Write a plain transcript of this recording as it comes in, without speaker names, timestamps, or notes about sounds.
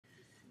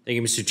Thank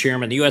you, Mr.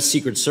 Chairman. The U.S.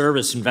 Secret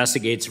Service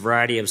investigates a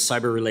variety of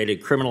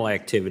cyber-related criminal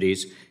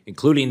activities,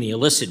 including the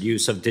illicit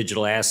use of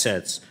digital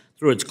assets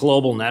through its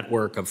global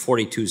network of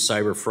 42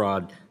 cyber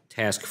fraud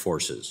task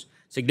forces.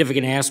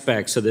 Significant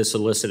aspects of this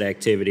illicit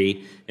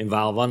activity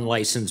involve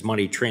unlicensed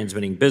money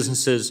transmitting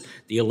businesses,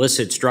 the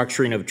illicit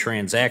structuring of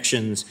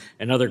transactions,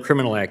 and other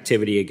criminal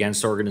activity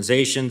against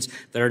organizations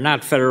that are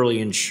not federally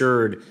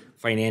insured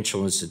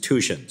financial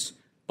institutions,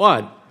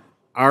 but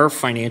are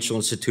financial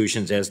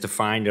institutions as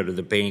defined under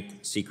the Bank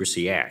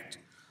Secrecy Act.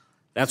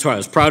 That's why I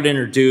was proud to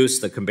introduce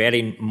the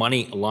Combating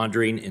Money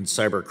Laundering and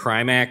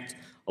Cybercrime Act,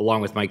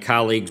 along with my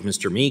colleagues,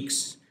 Mr.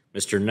 Meeks,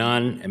 Mr.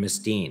 Nunn, and Ms.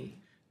 Dean,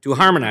 to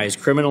harmonize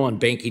criminal and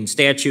banking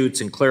statutes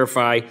and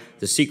clarify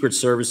the Secret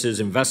Service's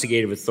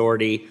investigative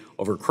authority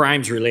over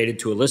crimes related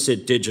to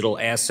illicit digital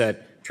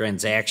asset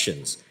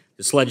transactions.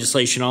 This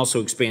legislation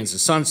also expands the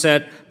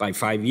sunset by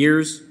 5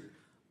 years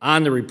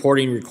on the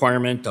reporting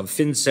requirement of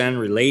FinCEN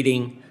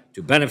relating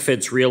to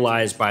benefits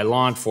realized by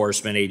law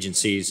enforcement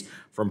agencies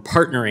from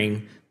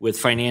partnering with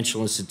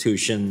financial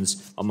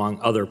institutions, among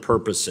other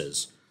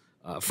purposes.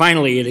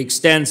 Finally, it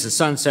extends the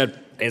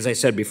sunset, as I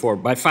said before,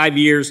 by 5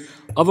 years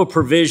of a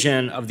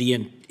provision of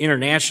the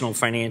International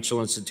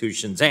Financial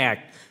Institutions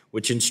Act,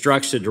 which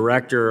instructs the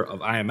director of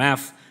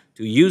IMF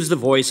to use the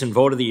voice and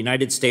vote of the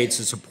United States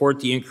to support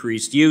the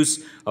increased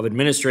use of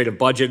administrative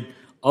budget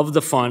of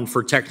the fund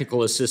for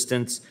technical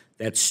assistance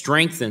that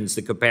strengthens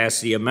the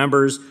capacity of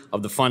members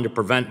of the fund to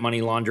prevent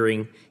money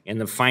laundering and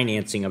the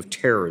financing of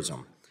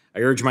terrorism. I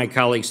urge my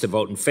colleagues to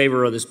vote in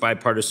favor of this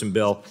bipartisan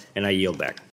bill, and I yield back.